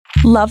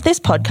Love this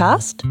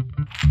podcast?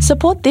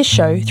 Support this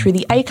show through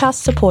the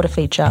Acast supporter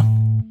feature.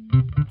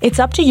 It's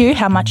up to you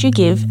how much you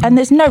give, and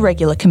there's no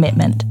regular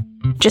commitment.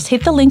 Just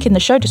hit the link in the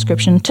show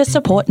description to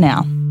support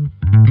now.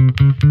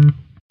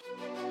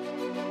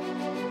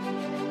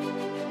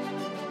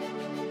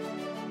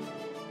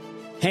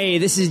 Hey,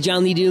 this is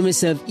John Lee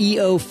Dumas of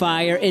EO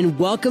Fire, and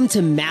welcome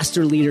to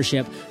Master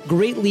Leadership.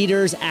 Great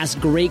leaders ask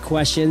great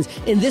questions,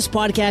 and this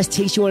podcast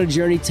takes you on a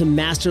journey to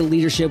master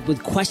leadership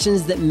with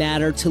questions that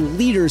matter to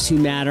leaders who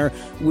matter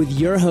with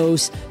your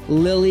host,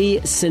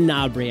 Lily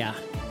Sanabria.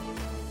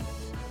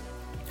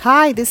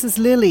 Hi, this is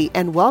Lily,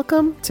 and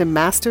welcome to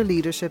Master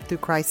Leadership Through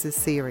Crisis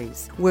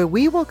series, where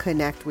we will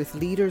connect with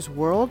leaders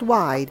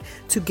worldwide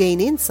to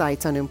gain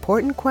insights on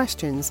important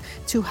questions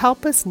to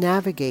help us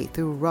navigate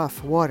through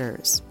rough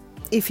waters.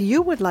 If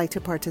you would like to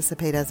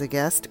participate as a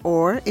guest,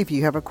 or if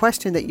you have a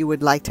question that you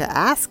would like to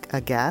ask a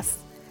guest,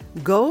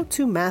 go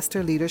to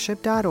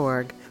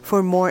masterleadership.org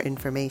for more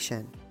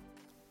information.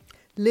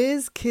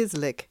 Liz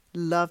Kislik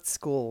loved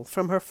school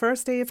from her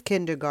first day of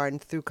kindergarten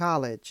through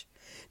college.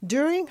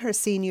 During her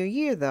senior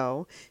year,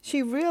 though,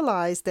 she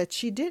realized that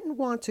she didn't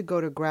want to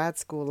go to grad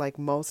school like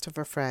most of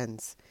her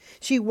friends.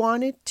 She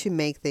wanted to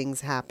make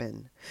things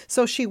happen.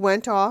 So she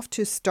went off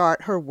to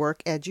start her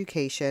work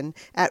education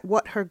at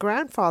what her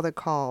grandfather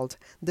called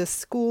the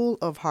School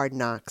of Hard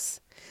Knocks.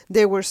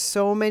 There were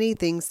so many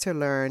things to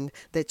learn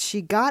that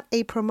she got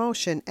a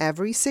promotion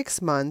every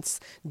 6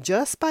 months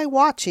just by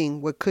watching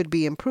what could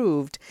be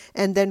improved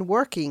and then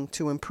working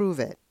to improve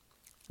it.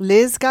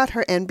 Liz got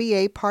her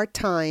MBA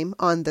part-time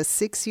on the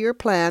 6-year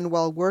plan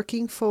while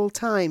working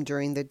full-time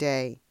during the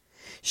day.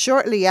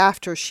 Shortly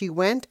after, she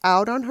went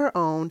out on her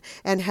own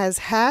and has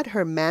had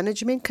her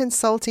management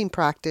consulting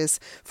practice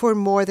for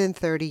more than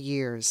 30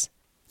 years.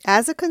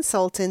 As a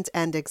consultant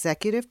and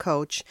executive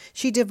coach,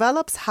 she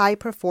develops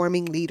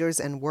high-performing leaders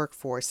and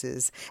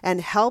workforces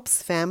and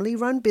helps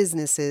family-run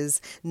businesses,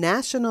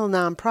 national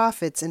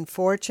nonprofits, and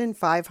Fortune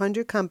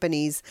 500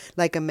 companies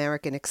like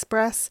American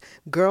Express,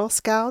 Girl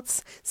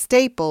Scouts,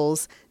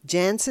 Staples,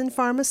 Janssen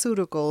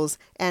Pharmaceuticals,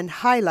 and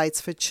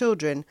Highlights for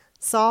Children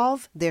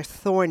solve their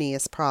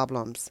thorniest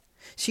problems.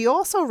 She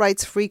also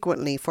writes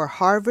frequently for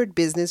Harvard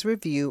Business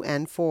Review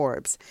and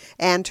Forbes,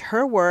 and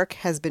her work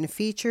has been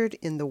featured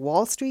in the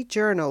Wall Street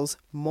Journal's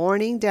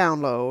Morning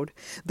Download,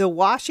 the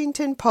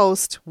Washington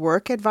Post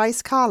Work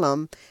Advice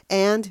column,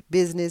 and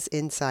Business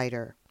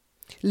Insider.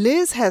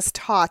 Liz has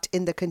taught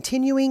in the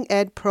continuing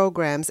ed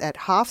programs at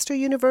Hofstra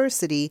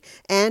University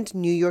and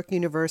New York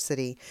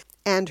University,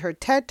 and her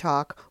TED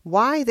Talk,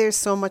 Why There's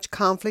So Much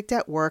Conflict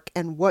at Work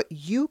and What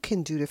You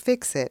Can Do to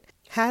Fix It,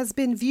 has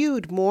been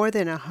viewed more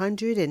than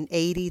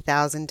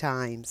 180,000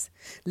 times.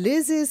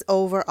 Liz's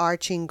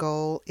overarching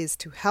goal is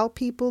to help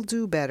people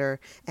do better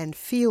and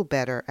feel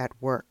better at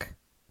work.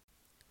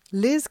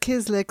 Liz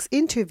Kislik's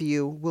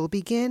interview will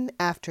begin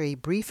after a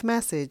brief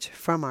message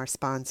from our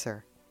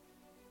sponsor.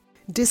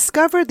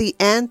 Discover the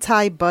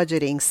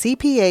Anti-Budgeting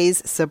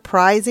CPA's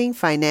surprising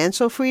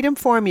financial freedom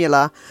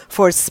formula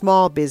for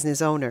small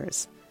business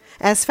owners.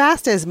 As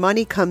fast as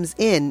money comes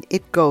in,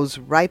 it goes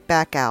right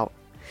back out.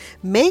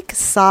 Make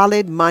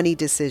solid money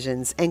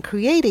decisions and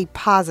create a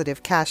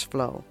positive cash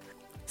flow.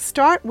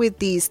 Start with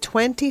these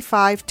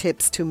 25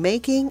 tips to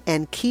making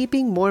and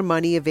keeping more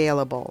money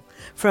available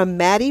from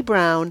Maddie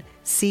Brown,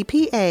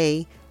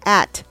 CPA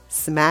at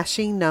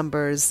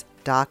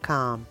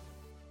smashingnumbers.com.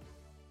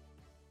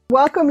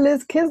 Welcome,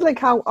 Liz Kislik.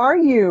 How are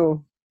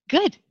you?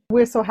 Good.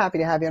 We're so happy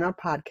to have you on our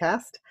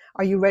podcast.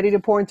 Are you ready to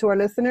pour into our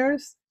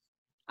listeners?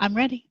 I'm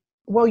ready.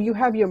 Well, you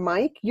have your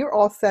mic. You're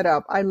all set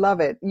up. I love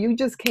it. You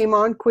just came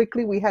on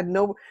quickly. We had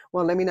well,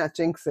 let me not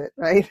jinx it,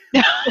 right?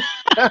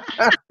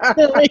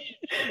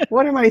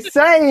 What am I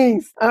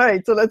saying? All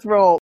right, so let's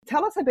roll.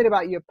 Tell us a bit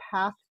about your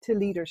path to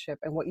leadership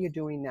and what you're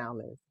doing now,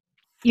 Liz.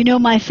 You know,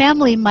 my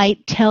family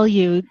might tell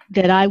you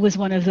that I was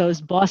one of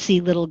those bossy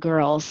little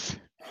girls.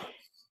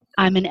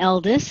 I'm an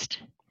eldest.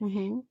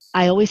 Mm-hmm.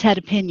 I always had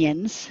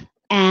opinions,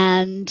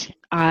 and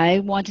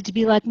I wanted to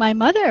be like my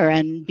mother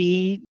and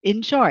be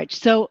in charge.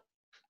 So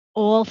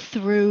all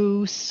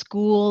through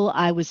school,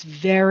 I was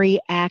very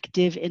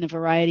active in a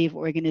variety of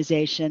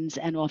organizations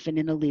and often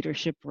in a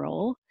leadership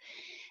role.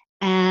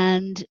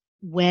 And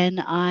when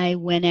I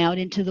went out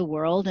into the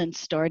world and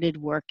started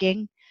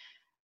working,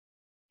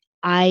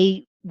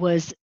 I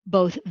was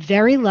both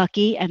very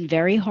lucky and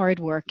very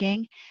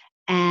hardworking,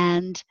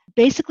 and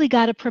basically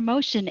got a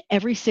promotion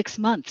every 6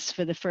 months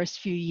for the first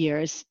few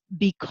years,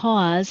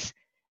 because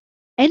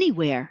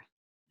anywhere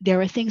there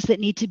are things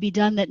that need to be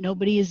done that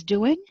nobody is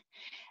doing.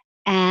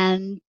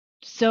 And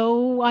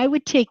so I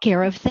would take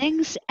care of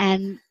things.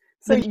 And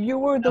so you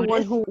were the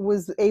one who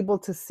was able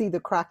to see the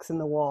cracks in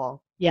the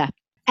wall. Yeah.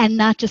 And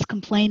not just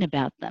complain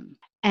about them.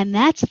 And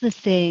that's the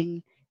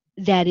thing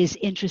that is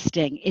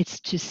interesting.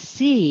 It's to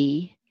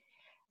see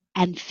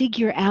and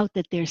figure out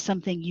that there's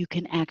something you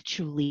can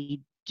actually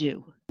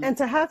do. And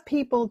to have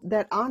people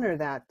that honor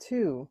that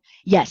too.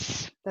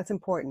 Yes. That's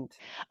important.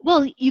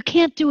 Well, you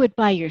can't do it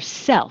by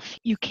yourself.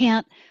 You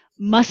can't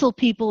muscle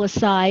people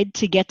aside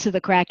to get to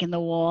the crack in the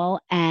wall,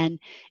 and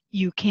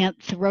You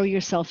can't throw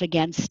yourself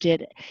against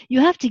it. You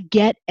have to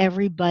get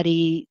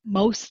everybody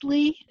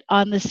mostly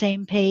on the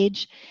same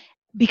page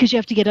because you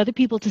have to get other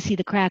people to see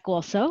the crack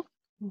also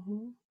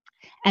Mhm.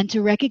 and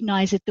to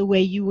recognize it the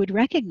way you would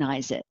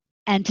recognize it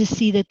and to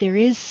see that there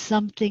is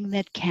something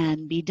that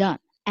can be done.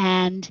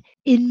 And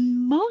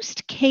in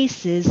most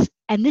cases,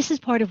 and this is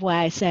part of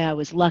why I say I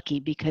was lucky,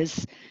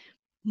 because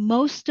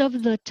most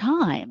of the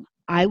time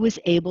I was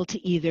able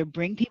to either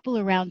bring people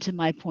around to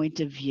my point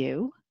of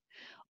view,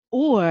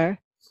 or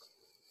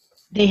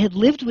they had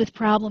lived with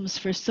problems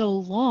for so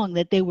long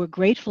that they were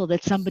grateful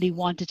that somebody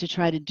wanted to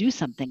try to do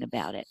something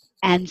about it.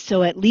 And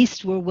so at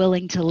least were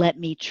willing to let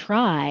me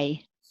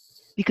try,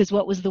 because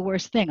what was the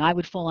worst thing? I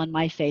would fall on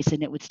my face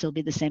and it would still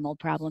be the same old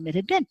problem it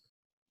had been.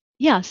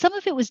 Yeah, some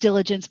of it was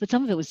diligence, but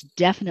some of it was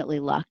definitely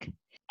luck.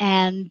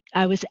 And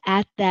I was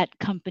at that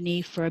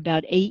company for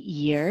about 8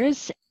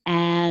 years.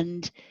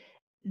 And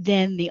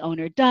then the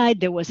owner died.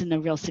 There wasn't a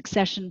real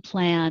succession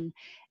plan.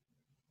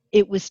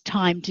 It was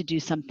time to do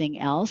something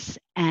else.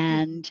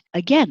 And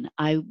again,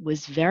 I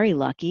was very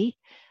lucky.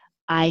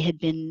 I had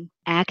been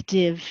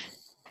active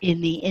in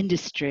the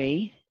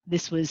industry.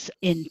 This was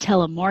in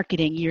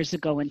telemarketing years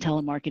ago when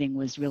telemarketing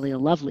was really a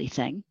lovely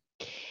thing.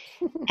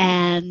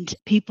 And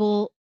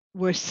people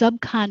were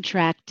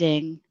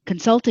subcontracting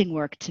consulting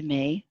work to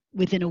me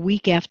within a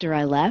week after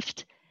I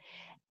left.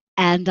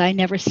 And I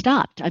never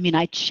stopped. I mean,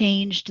 I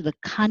changed the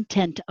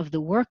content of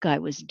the work I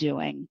was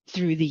doing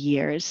through the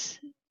years,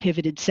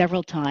 pivoted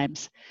several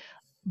times,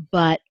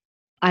 but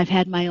I've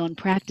had my own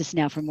practice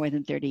now for more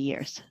than 30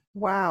 years.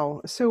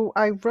 Wow. So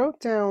I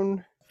wrote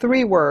down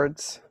 3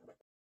 words.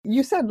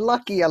 You said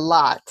lucky a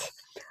lot.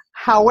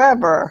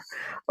 However,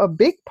 a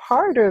big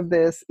part of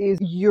this is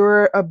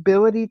your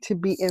ability to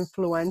be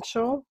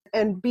influential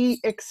and be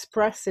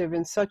expressive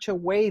in such a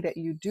way that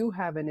you do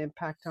have an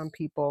impact on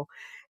people,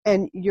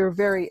 and you're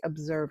very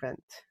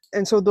observant.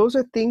 And so those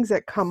are things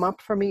that come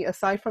up for me,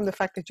 aside from the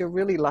fact that you're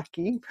really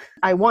lucky.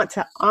 I want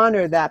to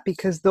honor that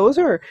because those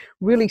are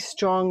really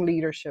strong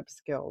leadership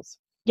skills.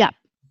 Yeah.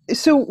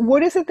 So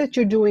what is it that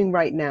you're doing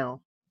right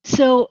now?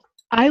 So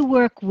I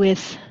work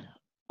with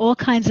all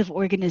kinds of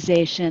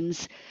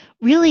organizations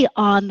really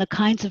on the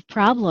kinds of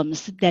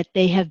problems that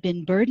they have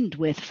been burdened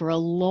with for a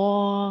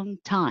long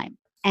time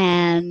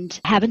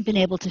and haven't been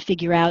able to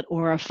figure out,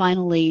 or are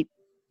finally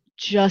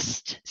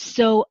just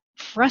so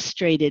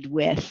frustrated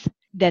with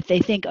that they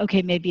think,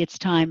 okay, maybe it's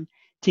time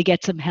to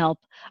get some help.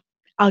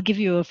 I'll give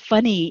you a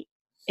funny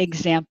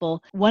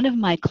example. One of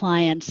my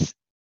clients,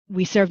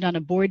 we served on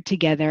a board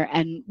together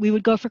and we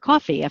would go for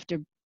coffee after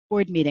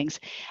board meetings.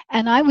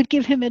 And I would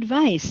give him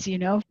advice.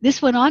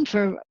 This went on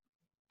for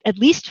at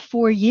least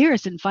 4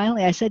 years. And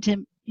finally I said to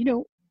him,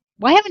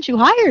 why haven't you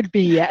hired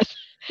me yet?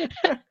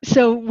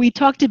 So we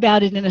talked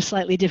about it in a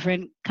slightly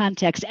different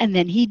context. And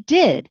then he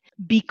did,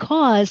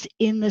 because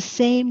in the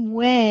same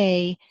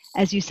way,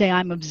 as you say,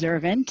 I'm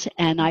observant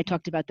and I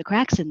talked about the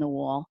cracks in the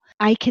wall,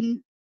 I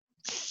can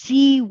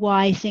see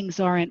why things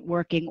aren't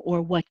working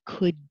or what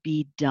could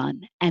be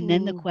done. And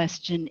then the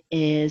question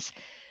is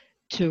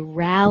to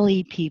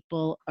rally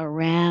people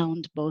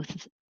around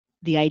both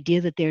the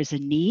idea that there's a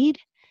need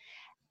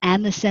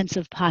and the sense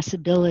of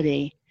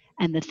possibility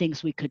and the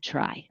things we could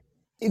try.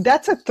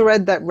 That's a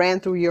thread that ran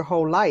through your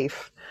whole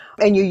life.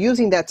 And you're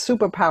using that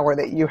superpower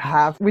that you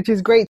have, which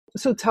is great.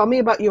 So tell me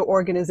about your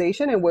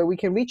organization and where we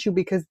can reach you,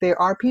 because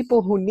there are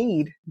people who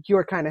need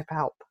your kind of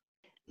help.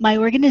 My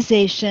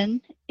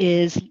organization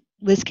is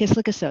Liz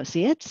Kislik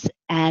Associates,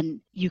 and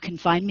you can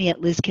find me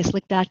at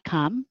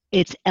lizkislik.com.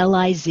 It's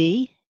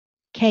LIZKIS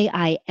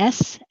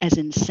as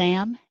in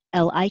Sam,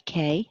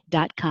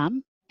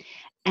 LIK.com.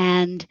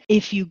 And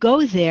if you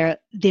go there,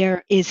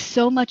 there is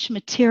so much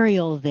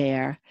material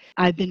there.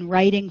 I've been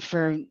writing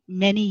for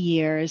many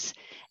years,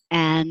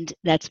 and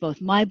that's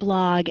both my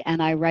blog,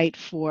 and I write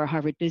for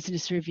Harvard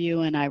Business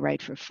Review, and I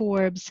write for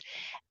Forbes.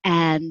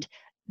 And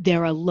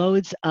there are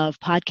loads of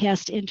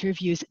podcast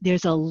interviews.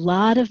 There's a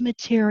lot of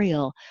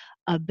material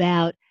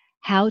about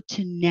how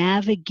to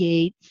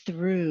navigate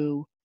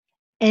through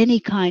any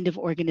kind of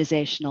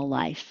organizational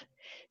life.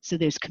 So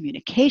there's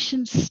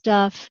communication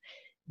stuff,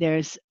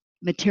 there's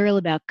material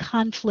about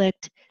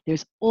conflict,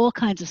 there's all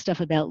kinds of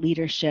stuff about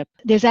leadership.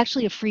 There's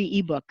actually a free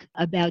ebook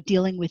about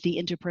dealing with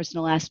the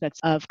interpersonal aspects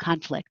of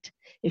conflict,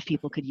 if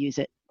people could use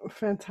it.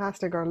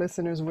 Fantastic. Our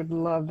listeners would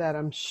love that,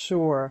 I'm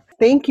sure.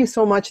 Thank you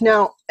so much.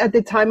 Now, at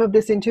the time of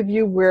this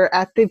interview, we're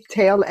at the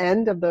tail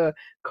end of the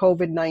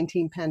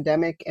COVID-19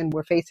 pandemic, and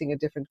we're facing a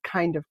different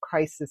kind of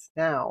crisis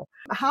now.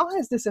 How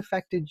has this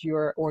affected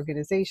your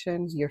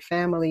organization, your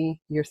family,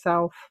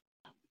 yourself?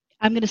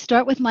 I'm going to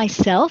start with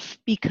myself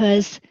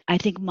because I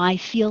think my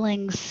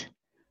feelings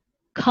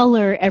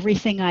color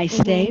everything I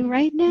say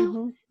right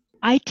now.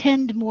 I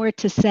tend more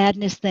to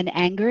sadness than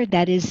anger.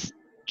 That is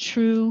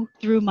true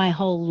through my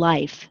whole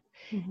life,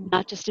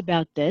 not just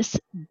about this,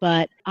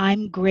 but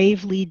I'm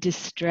gravely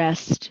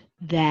distressed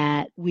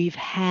that we've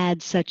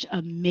had such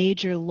a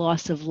major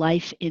loss of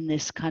life in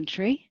this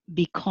country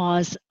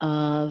because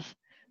of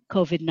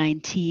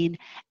COVID-19.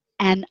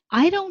 And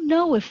I don't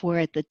know if we're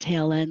at the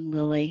tail end,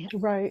 Lily.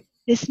 Right.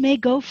 This may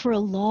go for a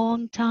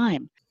long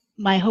time.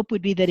 My hope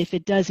would be that if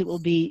it does, it will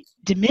be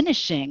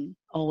diminishing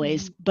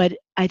always. But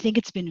I think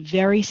it's been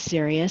very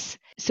serious.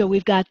 So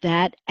we've got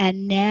that.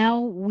 And now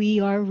we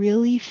are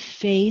really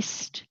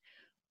faced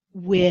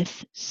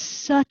with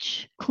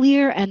such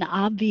clear and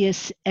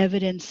obvious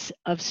evidence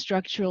of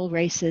structural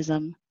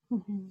racism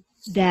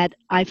that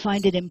I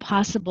find it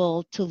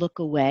impossible to look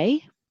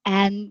away.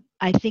 And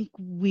I think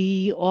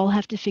we all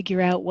have to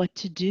figure out what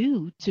to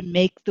do to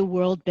make the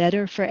world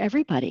better for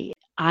everybody.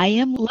 I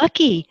am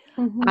lucky.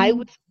 I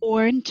was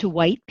born to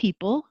white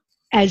people.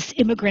 As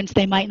immigrants,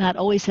 they might not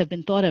always have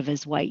been thought of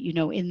as white,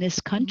 in this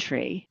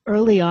country.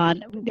 Early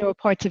on, there were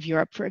parts of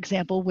Europe, for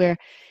example, where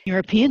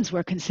Europeans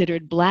were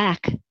considered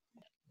black.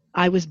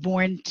 I was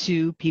born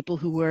to people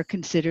who were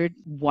considered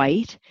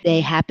white.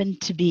 They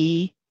happened to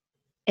be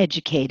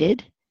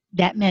educated.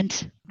 That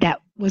meant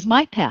that was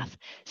my path.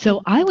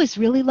 So I was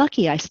really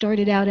lucky. I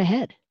started out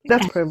ahead.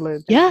 That's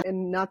privilege. Yeah.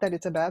 And not that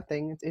it's a bad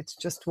thing. It's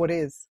just what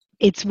is.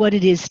 It's what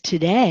it is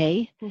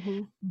today.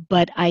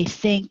 But I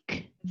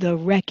think the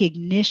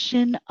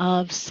recognition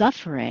of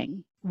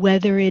suffering,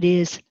 whether it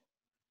is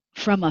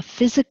from a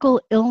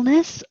physical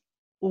illness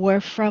or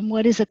from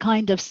what is a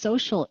kind of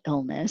social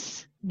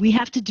illness, we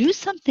have to do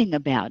something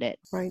about it.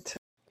 Right.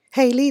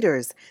 Hey,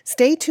 leaders,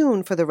 stay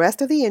tuned for the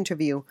rest of the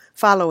interview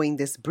following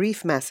this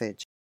brief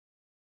message.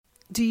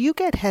 Do you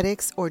get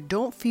headaches or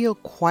don't feel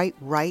quite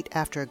right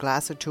after a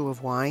glass or two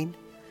of wine?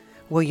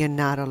 Well, you're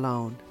not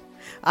alone.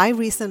 I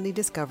recently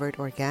discovered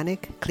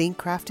organic,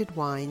 clean-crafted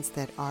wines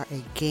that are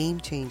a game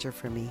changer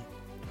for me.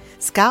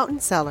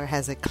 Scout & Cellar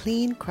has a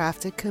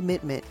clean-crafted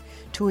commitment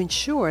to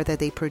ensure that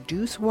they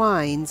produce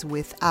wines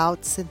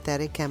without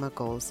synthetic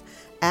chemicals,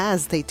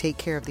 as they take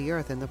care of the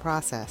earth in the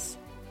process.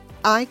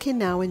 I can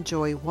now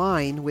enjoy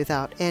wine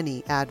without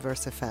any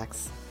adverse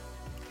effects.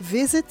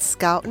 Visit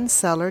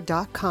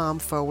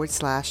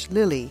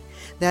scoutandcellar.com/Lily.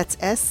 That's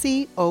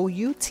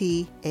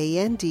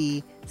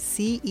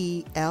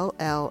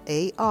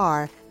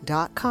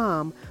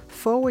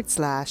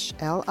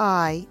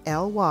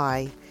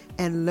SCOUTANDCELLAR.com/LILY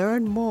and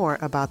learn more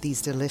about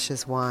these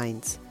delicious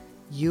wines.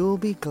 You'll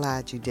be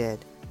glad you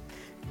did.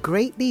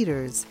 Great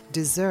leaders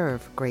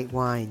deserve great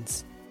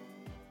wines.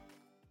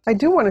 I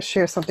do want to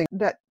share something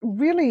that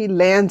really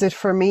landed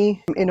for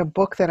me in a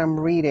book that I'm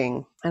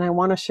reading, and I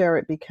want to share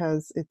it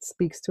because it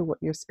speaks to what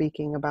you're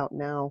speaking about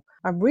now.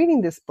 I'm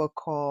reading this book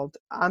called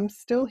I'm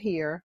Still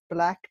Here,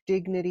 Black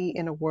Dignity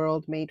in a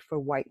World Made for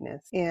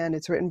Whiteness, and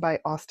it's written by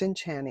Austin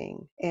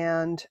Channing,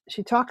 and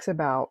she talks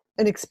about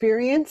an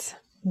experience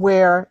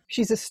where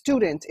she's a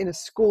student in a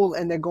school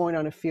and they're going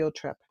on a field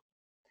trip.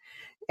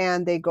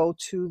 And they go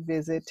to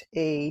visit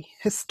a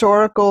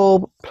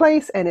historical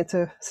place, and it's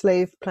a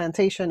slave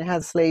plantation. It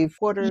has slave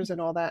quarters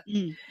and all that.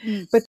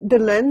 But the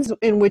lens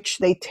in which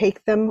they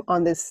take them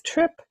on this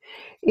trip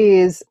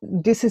is,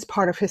 this is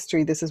part of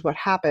history. This is what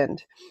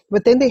happened.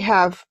 But then they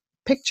have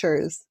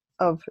pictures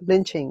of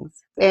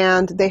lynchings.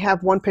 And they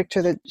have one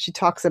picture that she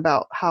talks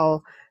about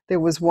how there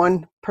was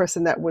one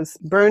person that was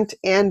burnt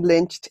and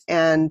lynched,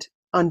 and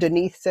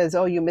underneath says,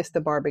 "Oh, you missed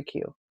the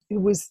barbecue."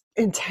 It was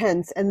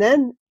intense. And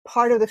then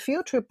part of the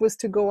field trip was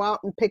to go out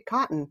and pick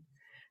cotton.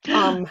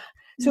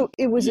 So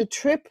it was a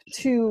trip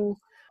to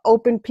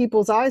open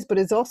people's eyes, but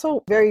it's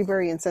also very,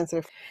 very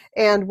insensitive.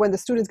 And when the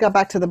students got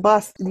back to the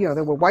bus,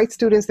 there were white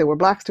students, there were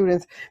black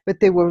students, but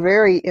they were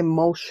very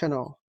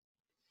emotional.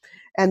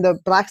 And the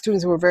black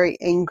students were very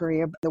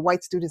angry. The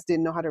white students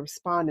didn't know how to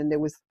respond. And there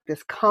was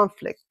this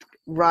conflict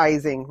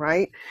rising,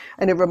 right?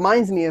 And it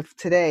reminds me of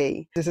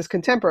today. This is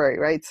contemporary,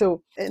 right?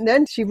 So, and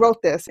then she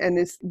wrote this, and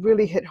it's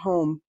really hit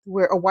home,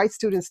 where a white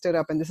student stood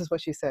up, and this is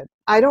what she said.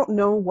 "I don't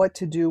know what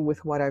to do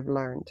with what I've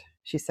learned,"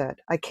 she said.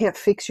 "I can't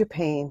fix your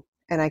pain,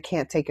 and I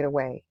can't take it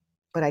away,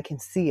 but I can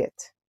see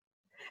it.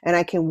 And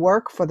I can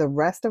work for the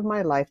rest of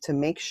my life to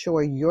make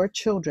sure your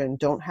children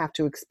don't have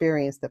to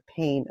experience the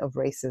pain of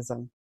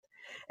racism."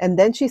 And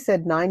then she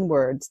said 9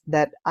 words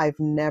that I've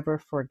never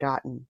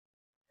forgotten.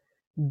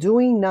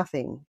 "Doing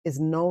nothing is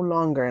no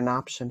longer an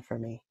option for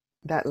me."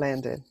 That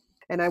landed.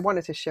 And I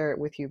wanted to share it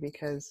with you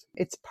because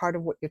it's part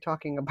of what you're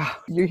talking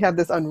about. You have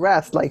this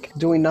unrest, like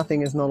doing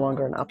nothing is no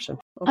longer an option.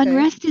 Okay?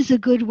 Unrest is a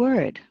good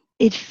word.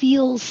 It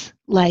feels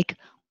like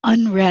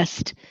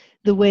unrest,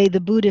 the way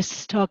the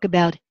Buddhists talk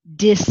about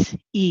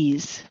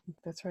dis-ease.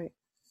 That's right.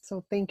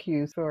 So thank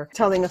you for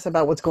telling us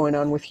about what's going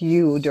on with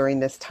you during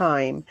this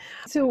time.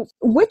 So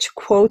which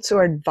quotes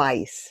or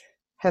advice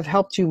have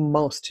helped you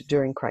most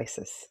during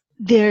crisis?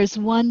 There's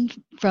one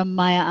from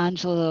Maya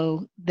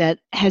Angelou that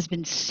has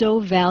been so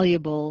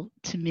valuable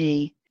to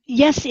me.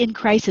 Yes, in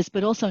crisis,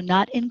 but also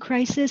not in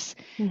crisis.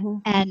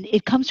 And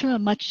it comes from a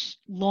much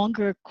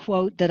longer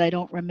quote that I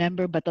don't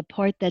remember, but the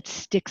part that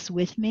sticks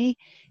with me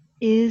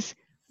is,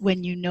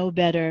 "When you know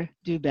better,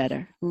 do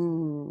better."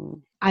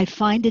 I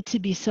find it to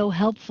be so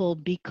helpful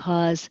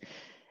because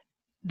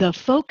the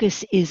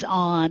focus is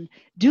on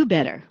do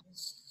better,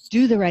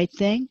 do the right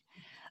thing,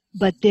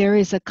 but there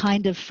is a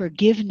kind of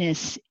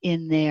forgiveness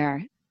in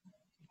there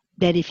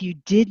that if you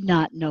did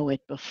not know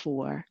it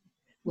before,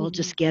 Well,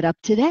 just get up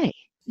today.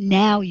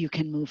 Now you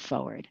can move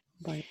forward.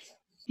 Right.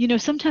 You know,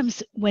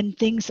 sometimes when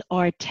things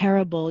are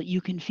terrible,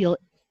 you can feel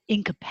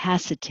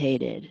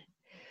incapacitated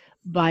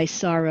by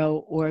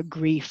sorrow or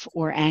grief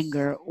or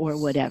anger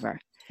or whatever.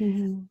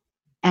 Mm-hmm.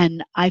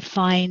 And I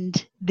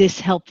find this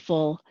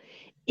helpful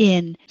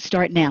in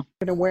start now.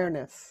 An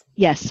awareness.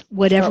 Yes,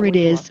 whatever Start it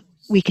where you is,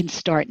 we can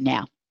start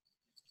now.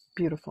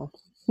 Beautiful.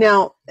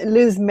 Now,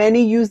 Liz,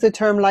 many use the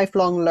term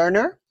lifelong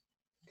learner.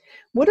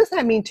 What does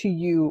that mean to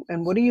you,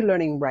 and what are you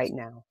learning right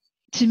now?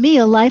 To me,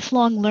 a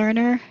lifelong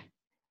learner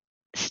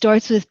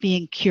starts with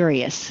being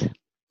curious,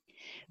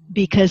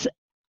 because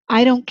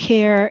I don't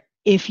care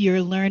if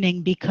you're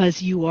learning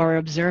because you are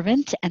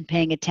observant and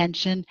paying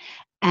attention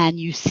and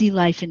you see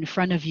life in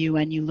front of you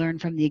and you learn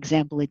from the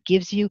example it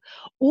gives you,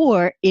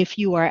 or if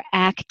you are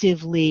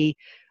actively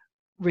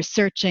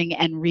researching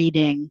and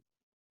reading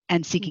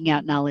and seeking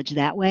out knowledge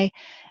that way.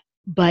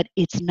 But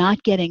it's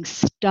not getting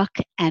stuck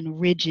and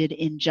rigid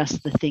in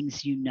just the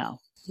things you know.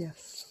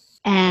 Yes.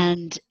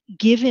 And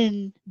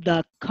given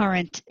the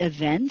current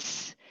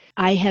events,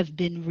 I have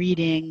been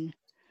reading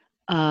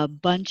a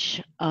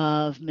bunch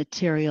of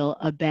material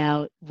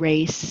about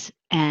race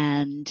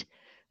and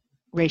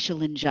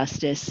racial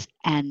injustice.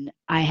 And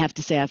I have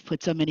to say, I've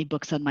put so many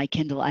books on my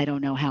Kindle, I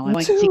don't know how I'm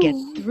going to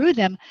get through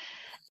them.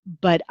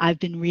 But I've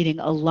been reading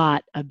a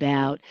lot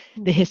about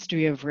the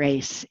history of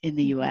race in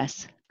the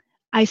US.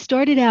 I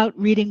started out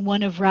reading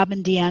one of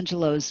Robin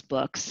DiAngelo's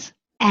books,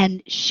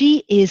 and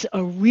she is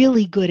a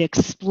really good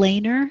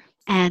explainer.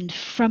 And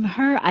from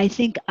her, I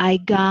think I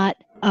got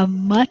a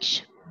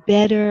much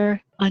better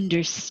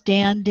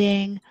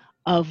understanding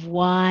of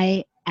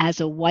why, as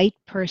a white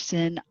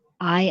person,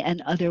 I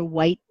and other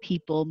white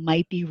people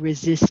might be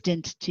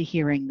resistant to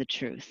hearing the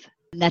truth.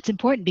 And that's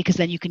important because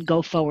then you can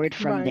go forward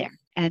from there.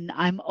 And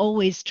I'm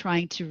always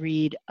trying to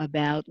read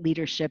about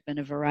leadership and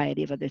a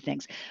variety of other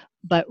things.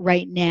 But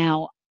right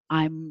now,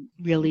 I'm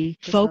really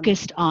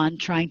focused on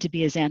trying to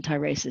be as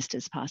anti-racist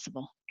as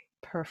possible.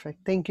 Perfect.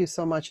 Thank you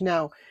so much.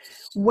 Now,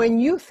 when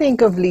you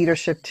think of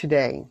leadership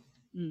today,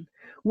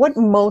 what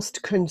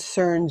most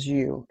concerns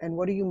you and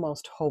what are you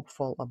most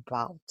hopeful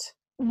about?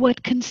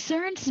 What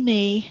concerns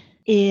me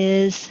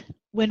is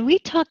when we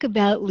talk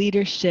about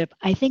leadership,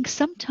 I think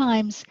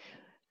sometimes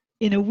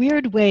in a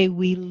weird way,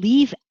 we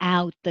leave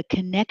out the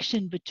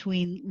connection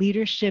between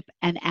leadership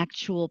and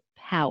actual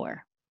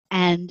power.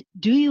 And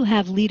do you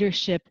have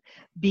leadership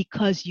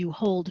because you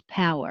hold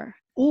power?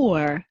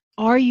 Or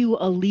are you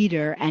a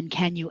leader and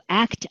can you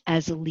act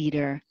as a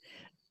leader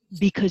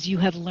because you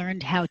have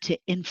learned how to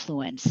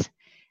influence?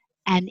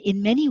 And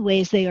in many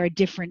ways, they are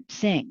different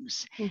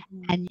things.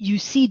 And you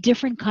see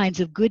different kinds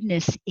of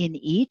goodness in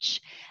each.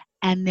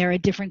 And there are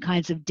different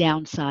kinds of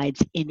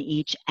downsides in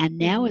each. And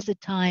now is a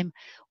time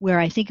where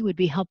I think it would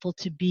be helpful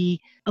to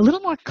be a little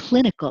more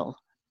clinical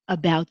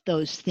about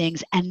those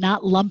things and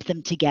not lump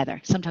them together.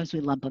 Sometimes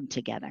we lump them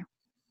together.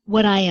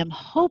 What I am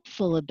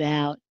hopeful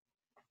about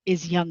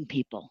is young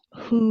people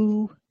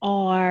who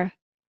are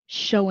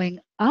showing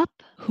up,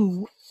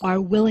 who are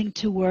willing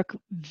to work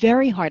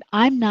very hard.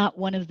 I'm not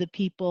one of the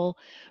people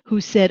who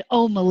said,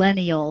 oh,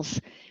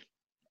 millennials,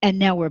 and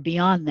now we're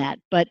beyond that.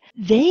 But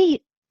they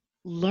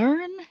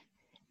learn,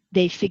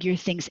 they figure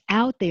things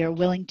out, they are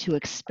willing to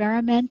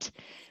experiment.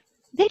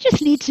 They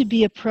just need to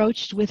be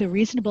approached with a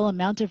reasonable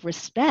amount of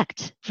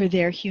respect for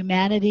their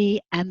humanity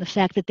and the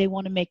fact that they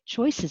want to make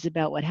choices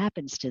about what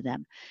happens to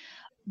them.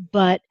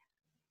 But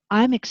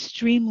I'm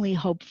extremely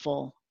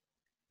hopeful,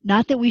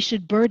 not that we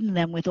should burden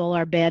them with all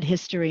our bad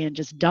history and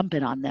just dump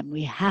it on them.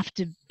 We have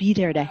to be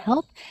there to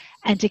help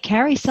and to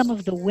carry some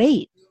of the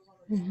weight.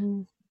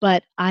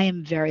 But I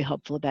am very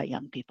hopeful about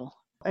young people.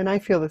 And I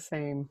feel the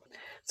same.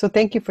 So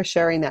thank you for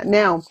sharing that.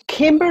 Now,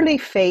 Kimberly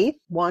Faith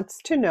wants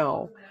to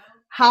know,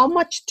 how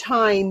much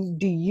time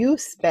do you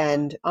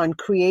spend on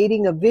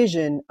creating a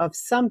vision of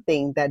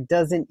something that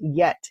doesn't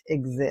yet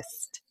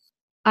exist?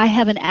 I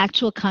have an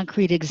actual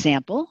concrete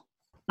example.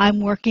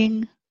 I'm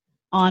working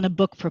on a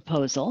book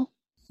proposal.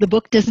 The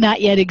book does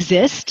not yet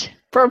exist.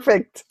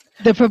 Perfect.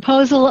 The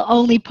proposal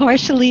only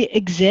partially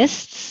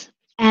exists.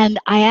 And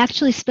I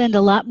actually spend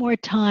a lot more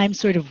time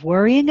sort of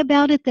worrying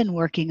about it than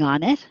working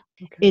on it.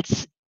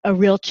 It's a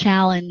real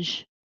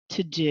challenge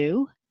to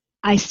do.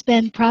 I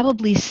spend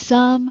probably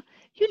some,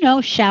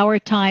 shower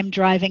time,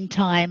 driving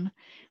time,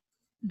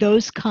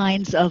 those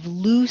kinds of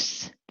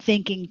loose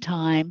thinking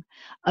time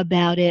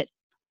about it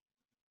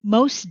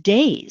most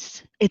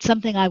days. It's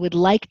something I would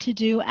like to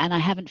do, and I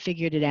haven't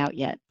figured it out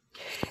yet.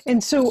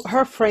 And so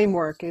her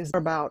framework is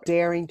about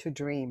daring to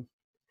dream,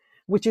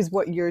 which is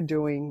what you're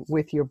doing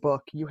with your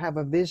book. You have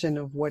a vision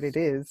of what it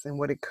is and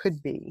what it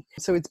could be.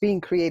 So it's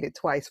being created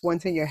twice,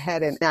 once in your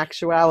head and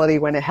actuality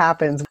when it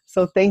happens.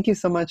 So thank you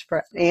so much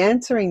for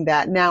answering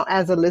that. Now,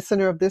 as a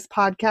listener of this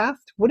podcast,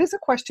 what is a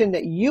question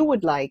that you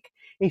would like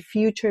a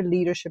future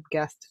leadership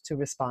guest to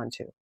respond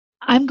to?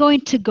 I'm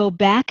going to go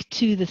back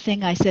to the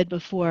thing I said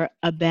before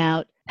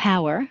about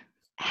power.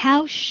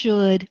 How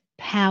should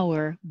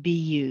power be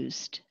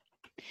used?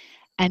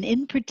 And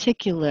in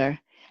particular,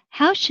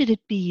 How should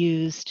it be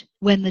used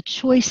when the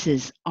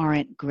choices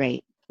aren't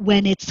great?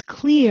 When it's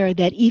clear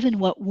that even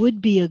what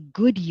would be a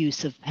good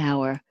use of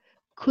power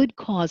could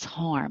cause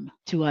harm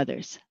to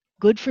others?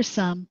 Good for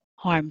some,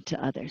 harm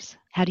to others.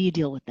 How do you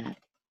deal with that?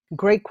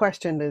 Great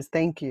question, Liz.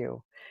 Thank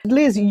you.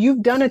 Liz,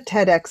 you've done a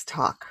TEDx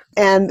talk,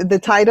 and the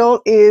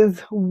title is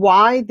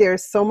Why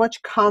There's So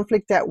Much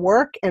Conflict at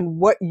Work and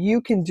What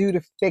You Can Do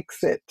to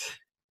Fix It.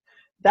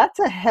 That's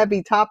a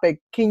heavy topic.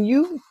 Can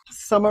you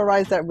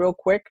summarize that real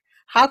quick?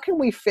 How can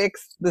we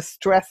fix the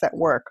stress at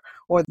work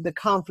or the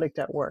conflict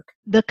at work?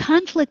 The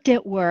conflict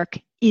at work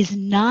is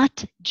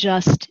not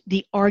just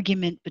the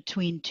argument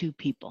between two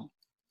people.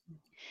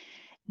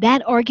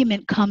 That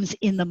argument comes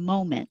in the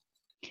moment.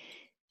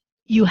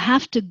 You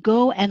have to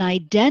go and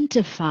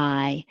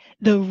identify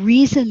the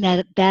reason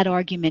that that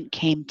argument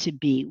came to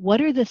be.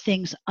 What are the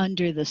things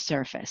under the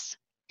surface?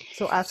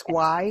 So ask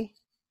why.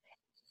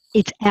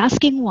 It's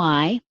asking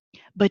why,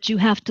 but you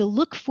have to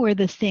look for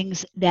the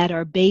things that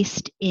are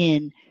based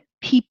in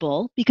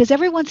people, because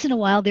every once in a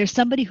while there's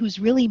somebody who's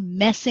really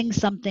messing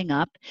something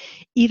up,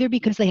 either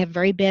because they have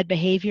very bad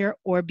behavior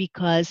or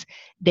because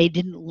they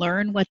didn't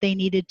learn what they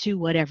needed to,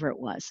 whatever it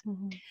was.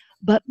 Mm-hmm.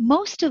 But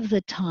most of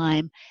the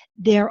time,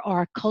 there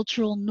are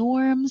cultural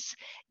norms,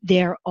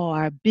 there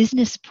are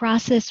business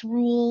process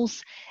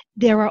rules,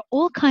 there are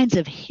all kinds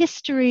of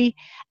history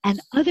and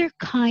other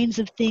kinds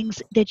of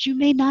things that you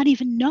may not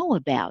even know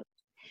about.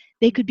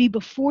 They could be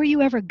before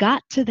you ever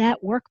got to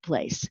that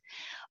workplace,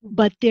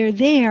 but they're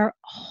there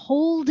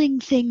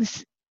holding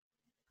things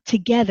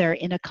together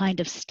in a kind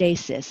of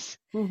stasis.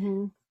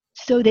 Mm-hmm.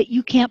 So that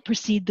you can't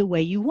proceed the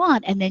way you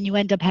want, and then you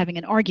end up having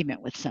an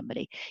argument with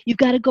somebody. You've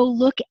got to go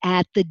look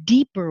at the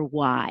deeper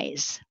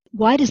whys.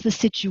 Why does the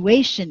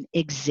situation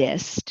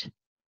exist?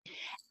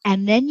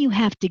 And then you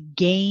have to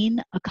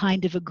gain a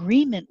kind of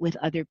agreement with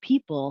other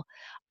people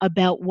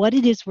about what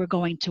it is we're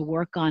going to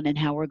work on and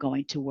how we're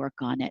going to work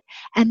on it.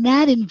 And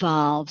that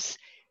involves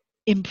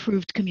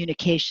improved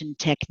communication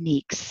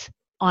techniques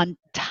on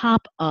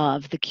top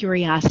of the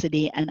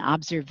curiosity and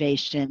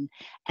observation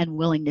and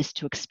willingness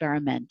to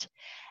experiment.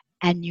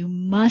 And you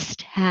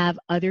must have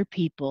other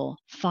people,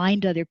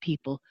 find other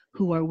people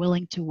who are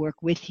willing to work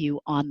with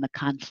you on the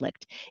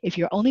conflict. If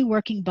you're only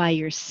working by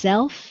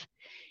yourself,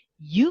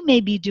 you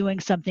may be doing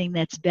something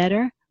that's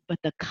better, but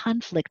the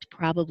conflict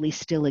probably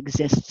still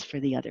exists for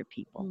the other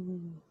people.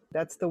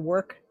 That's the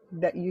work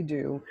that you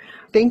do.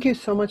 Thank you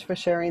so much for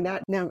sharing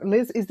that. Now,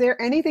 Liz, is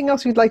there anything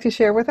else you'd like to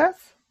share with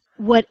us?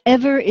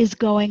 Whatever is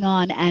going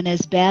on, and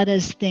as bad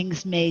as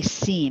things may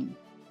seem,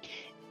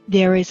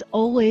 there is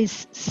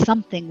always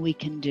something we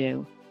can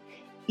do,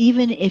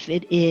 even if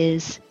it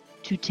is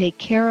to take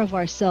care of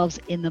ourselves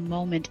in the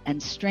moment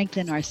and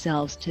strengthen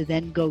ourselves to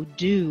then go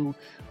do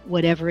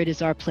whatever it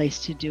is our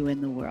place to do in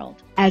the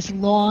world. As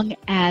long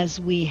as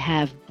we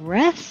have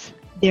breath,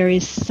 there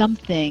is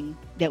something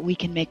that we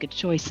can make a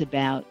choice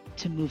about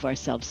to move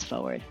ourselves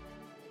forward.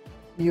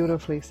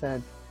 Beautifully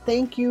said.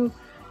 Thank you,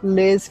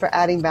 Liz, for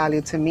adding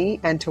value to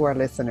me and to our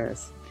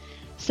listeners.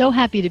 So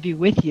happy to be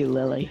with you,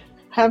 Lily.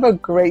 Have a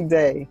great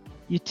day.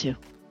 You too.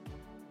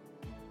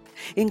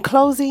 In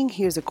closing,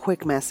 here's a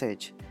quick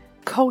message.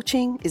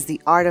 Coaching is the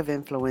art of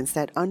influence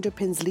that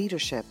underpins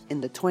leadership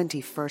in the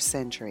 21st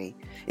century.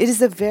 It is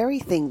the very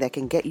thing that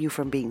can get you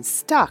from being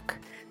stuck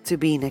to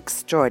being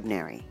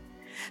extraordinary.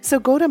 So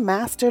go to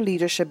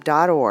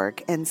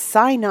masterleadership.org and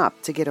sign up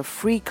to get a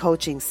free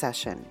coaching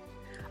session.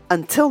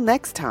 Until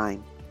next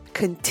time,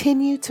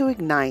 continue to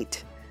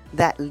ignite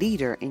that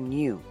leader in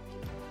you.